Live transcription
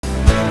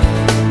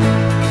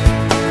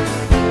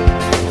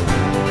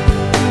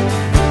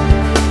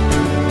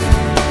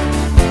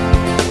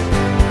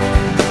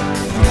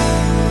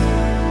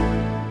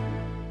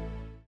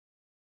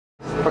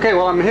Okay,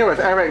 well, I'm here with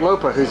Eric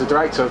Loper, who's the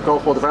director of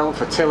golf ball development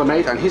for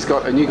TaylorMade, and he's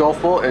got a new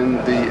golf ball in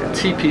the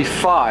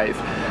TP5,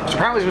 which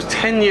apparently was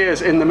 10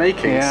 years in the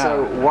making. Yeah.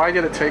 So why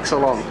did it take so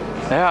long?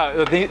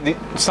 Yeah,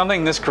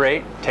 something this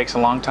great takes a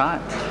long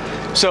time.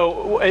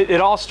 So it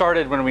all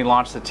started when we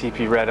launched the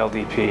TP Red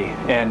LDP,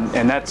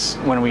 and that's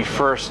when we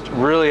first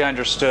really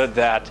understood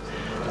that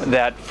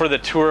for the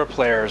tour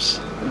players,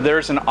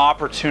 there's an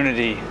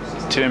opportunity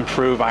to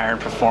improve iron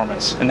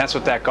performance, and that's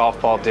what that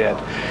golf ball did.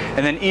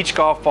 And then each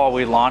golf ball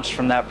we launched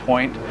from that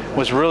point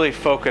was really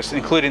focused,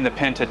 including the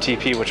Penta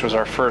TP, which was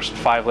our first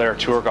 5-layer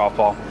tour golf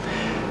ball,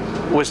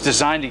 was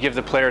designed to give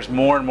the players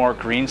more and more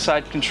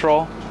greenside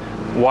control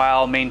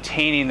while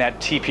maintaining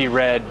that TP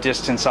Red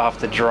distance off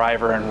the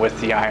driver and with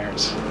the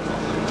irons.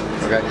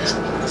 Okay,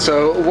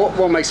 so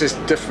what makes this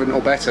different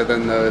or better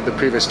than the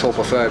previous Tour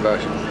Preferred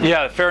version?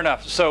 Yeah, fair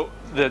enough. So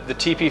the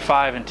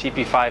TP5 and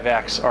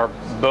TP5X are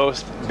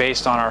both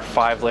based on our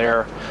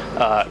 5-layer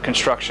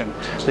construction.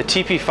 The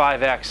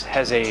TP5X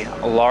has a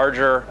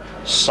larger,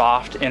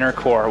 soft inner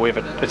core.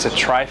 It's a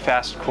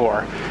tri-fast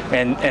core,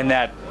 and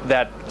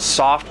that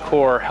soft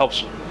core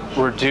helps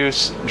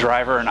reduce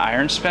driver and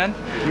iron spin,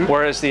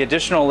 whereas the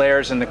additional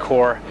layers in the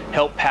core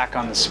help pack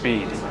on the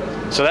speed.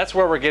 So that's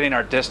where we're getting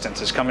our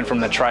distance, is coming from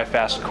the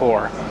tri-fast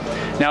core.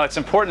 Now, it's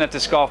important that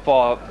this golf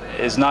ball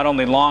is not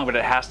only long, but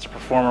it has to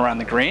perform around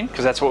the green,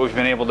 because that's what we've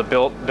been able to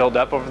build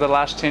up over the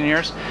last 10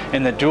 years.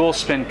 And the dual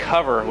spin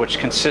cover, which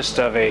consists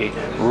of a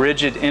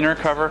rigid inner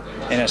cover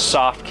and a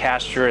soft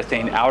cast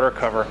urethane outer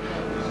cover,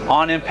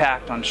 on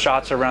impact on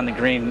shots around the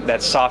green,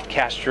 that soft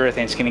cast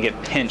urethane is going to get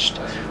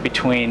pinched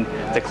between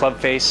the club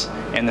face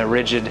and the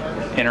rigid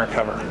inner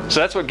cover.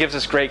 So that's what gives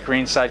us great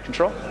greenside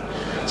control.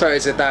 So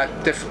is it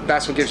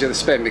that's what gives you the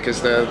spin,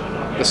 because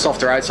the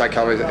softer outside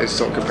cover is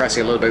sort of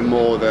compressing a little bit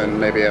more than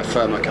maybe a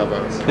firmer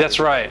cover? That's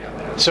right.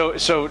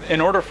 So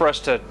in order for us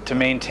to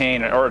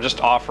maintain or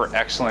just offer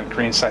excellent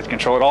greenside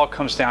control, it all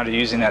comes down to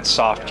using that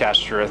soft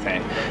cast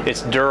urethane.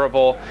 It's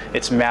durable,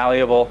 it's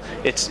malleable,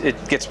 it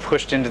gets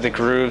pushed into the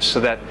grooves so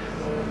that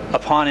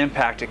upon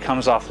impact it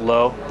comes off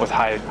low with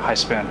high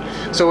spin.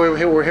 So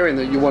we're hearing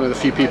that you're one of the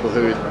few people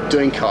who are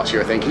doing cast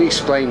urethane. Can you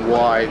explain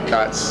why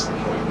that's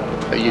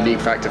a unique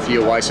factor for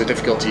you, why it's so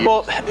difficult to use?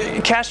 Well,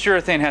 cast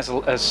urethane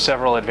has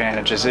several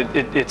advantages.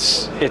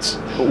 It's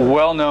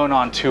well known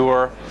on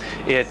tour.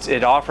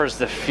 It offers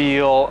the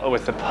feel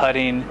with the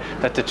putting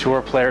that the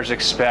tour players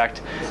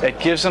expect. It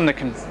gives them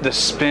the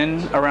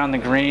spin around the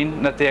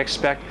green that they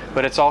expect,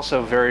 but it's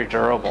also very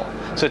durable.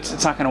 So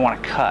it's not going to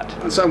want to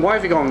cut. So why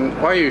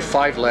are you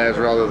 5 layers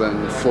rather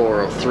than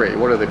 4 or 3?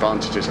 What are the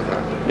advantages of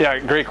that? Yeah,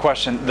 great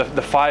question. The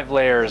 5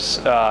 layers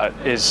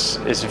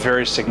is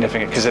very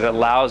significant because it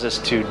allows us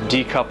to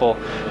decouple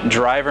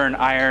driver and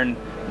iron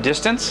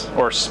distance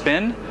or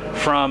spin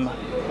from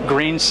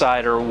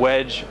greenside or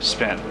wedge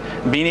spin.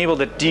 Being able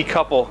to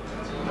decouple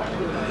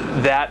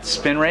that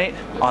spin rate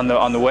on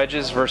the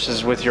wedges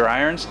versus with your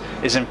irons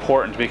is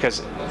important,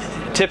 because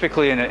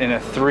typically in a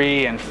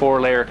 3 and 4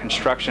 layer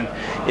construction,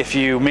 if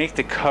you make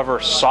the cover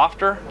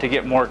softer to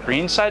get more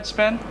greenside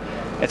spin,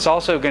 it's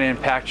also going to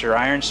impact your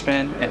iron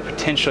spin and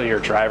potentially your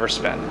driver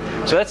spin.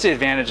 So that's the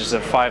advantages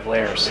of 5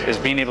 layers, is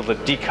being able to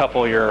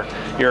decouple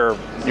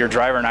your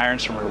driver and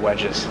irons from your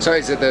wedges. So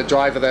is it the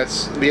driver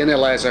the inner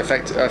layers are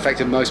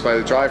affected most by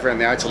the driver and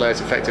the outer layers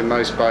affected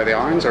most by the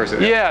irons, or is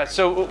it? Yeah,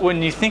 so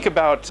when you think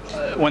about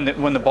when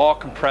the ball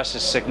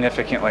compresses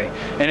significantly,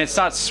 and it's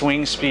not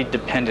swing speed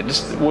dependent,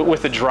 just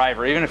with the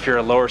driver, even if you're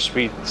a lower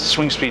speed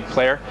swing speed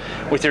player,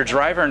 with your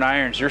driver and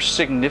irons, you're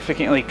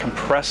significantly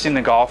compressing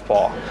the golf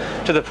ball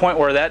to the point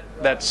where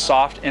that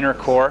soft inner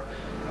core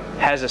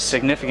has a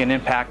significant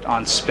impact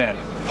on spin.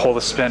 Pull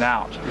the spin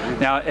out.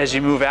 Now, as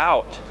you move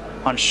out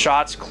on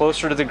shots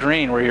closer to the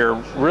green, where you're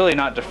really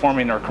not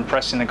deforming or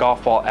compressing the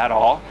golf ball at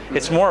all,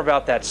 it's more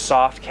about that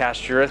soft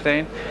cast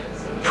urethane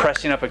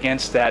pressing up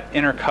against that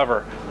inner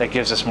cover that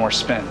gives us more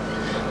spin.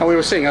 And we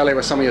were seeing earlier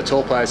with some of your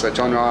tour players like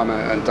Jon Rahm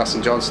and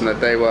Dustin Johnson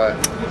that they were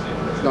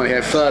not only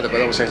heading further,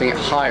 but obviously I think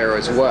higher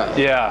as well.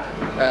 Yeah.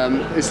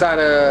 Is that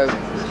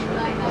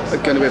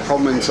going to be a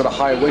problem in sort of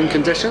high wind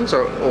conditions,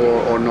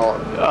 or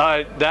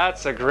not?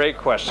 That's a great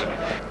question.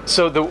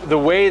 So the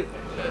way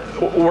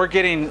we're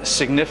getting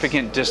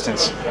significant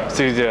distance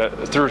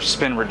through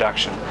spin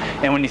reduction,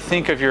 and when you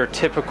think of your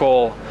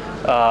typical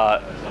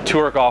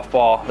tour golf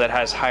ball that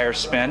has higher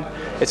spin,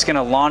 it's going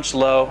to launch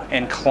low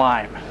and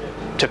climb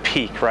to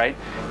peak, right?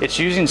 It's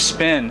using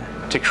spin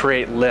to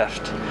create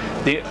lift.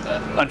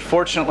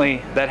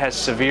 Unfortunately, that has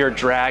severe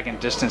drag and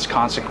distance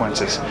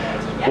consequences.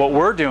 What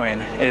we're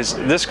doing is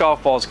this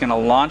golf ball is going to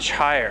launch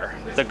higher.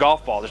 The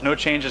golf ball, there's no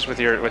changes with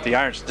the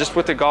irons. Just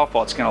with the golf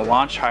ball, it's going to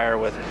launch higher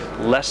with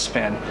less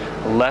spin,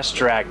 less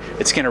drag.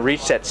 It's going to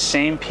reach that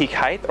same peak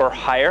height or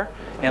higher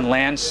and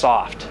land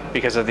soft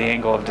because of the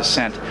angle of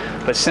descent.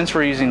 But since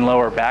we're using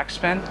lower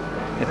backspin,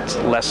 it's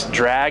less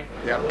drag.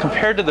 Yep.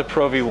 Compared to the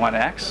Pro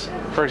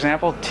V1X, for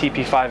example,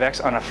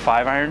 TP5X on a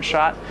 5-iron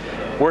shot,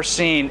 we're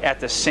seeing at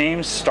the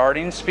same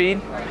starting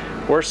speed,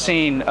 we're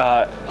seeing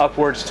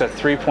upwards to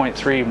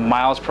 3.3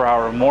 miles per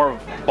hour more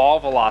ball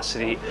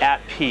velocity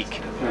at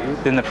peak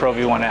than the Pro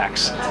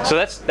V1X. So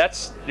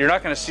that's you're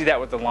not going to see that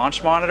with the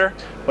launch monitor,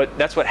 but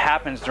that's what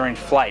happens during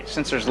flight.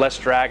 Since there's less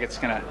drag, it's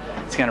gonna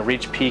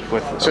reach peak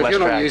with less drag. So if you're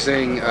not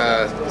using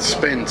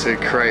spin to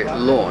create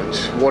launch,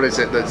 what is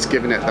it that's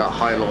giving it that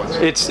high launch?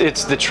 It's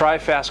the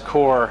TriFast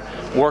core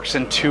works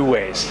in two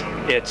ways.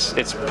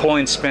 It's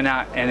pulling spin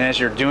out, and as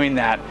you're doing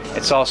that,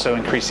 it's also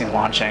increasing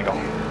launch angle.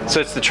 So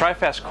it's the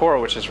TriFast core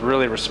which is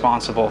really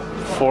responsible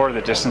for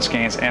the distance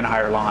gains and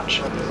higher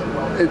launch.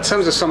 In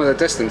terms of some of the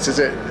distance, is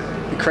it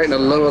creating a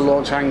lower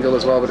launch angle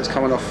as well, but it's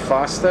coming off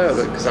faster?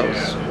 Because that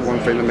was one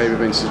thing that maybe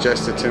been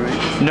suggested to me.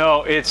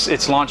 No,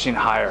 it's launching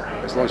higher.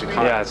 It's launching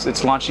higher. Yeah,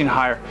 it's launching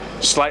higher,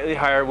 slightly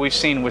higher. We've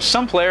seen with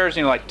some players,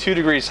 like 2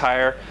 degrees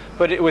higher,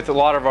 but with a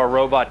lot of our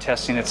robot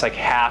testing, it's like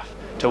half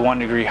to 1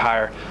 degree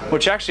higher,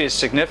 which actually is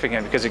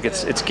significant because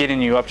it's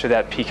getting you up to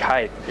that peak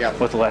height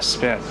with less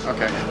spin.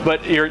 Okay.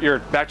 But you're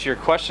back to your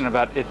question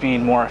about it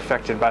being more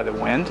affected by the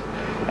wind.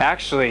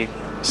 Actually,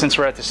 since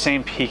we're at the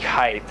same peak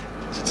height,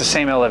 it's the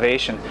same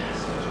elevation,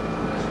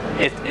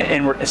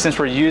 since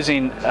we're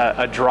using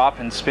a drop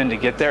in spin to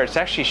get there, it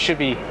actually should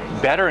be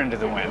better into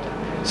the wind.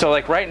 So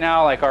like right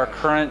now, like our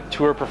current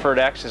Tour Preferred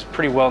X is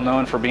pretty well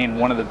known for being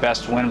one of the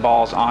best wind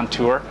balls on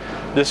tour.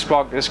 This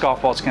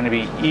golf ball is going to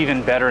be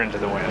even better into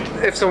the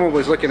wind. If someone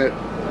was looking at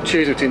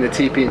choose between the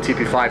TP and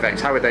TP5X,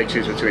 how would they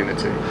choose between the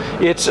two?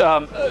 It's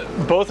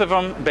both of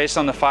them based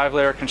on the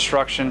 5-layer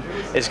construction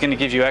is going to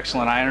give you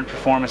excellent iron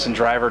performance and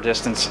driver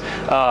distance.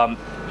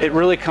 It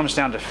really comes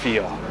down to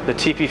feel. The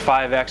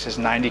TP5X is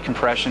 90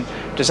 compression,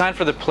 designed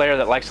for the player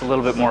that likes a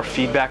little bit more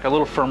feedback, a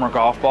little firmer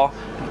golf ball.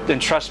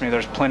 And trust me,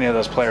 there's plenty of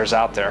those players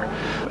out there.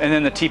 And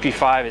then the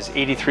TP5 is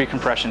 83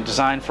 compression,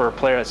 designed for a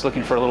player that's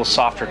looking for a little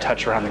softer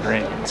touch around the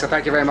green. So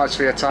thank you very much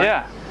for your time.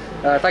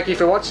 Yeah. Thank you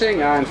for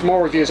watching, and for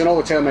more reviews on all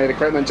the TaylorMade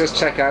equipment, just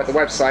check out the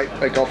website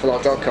at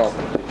golfalot.com.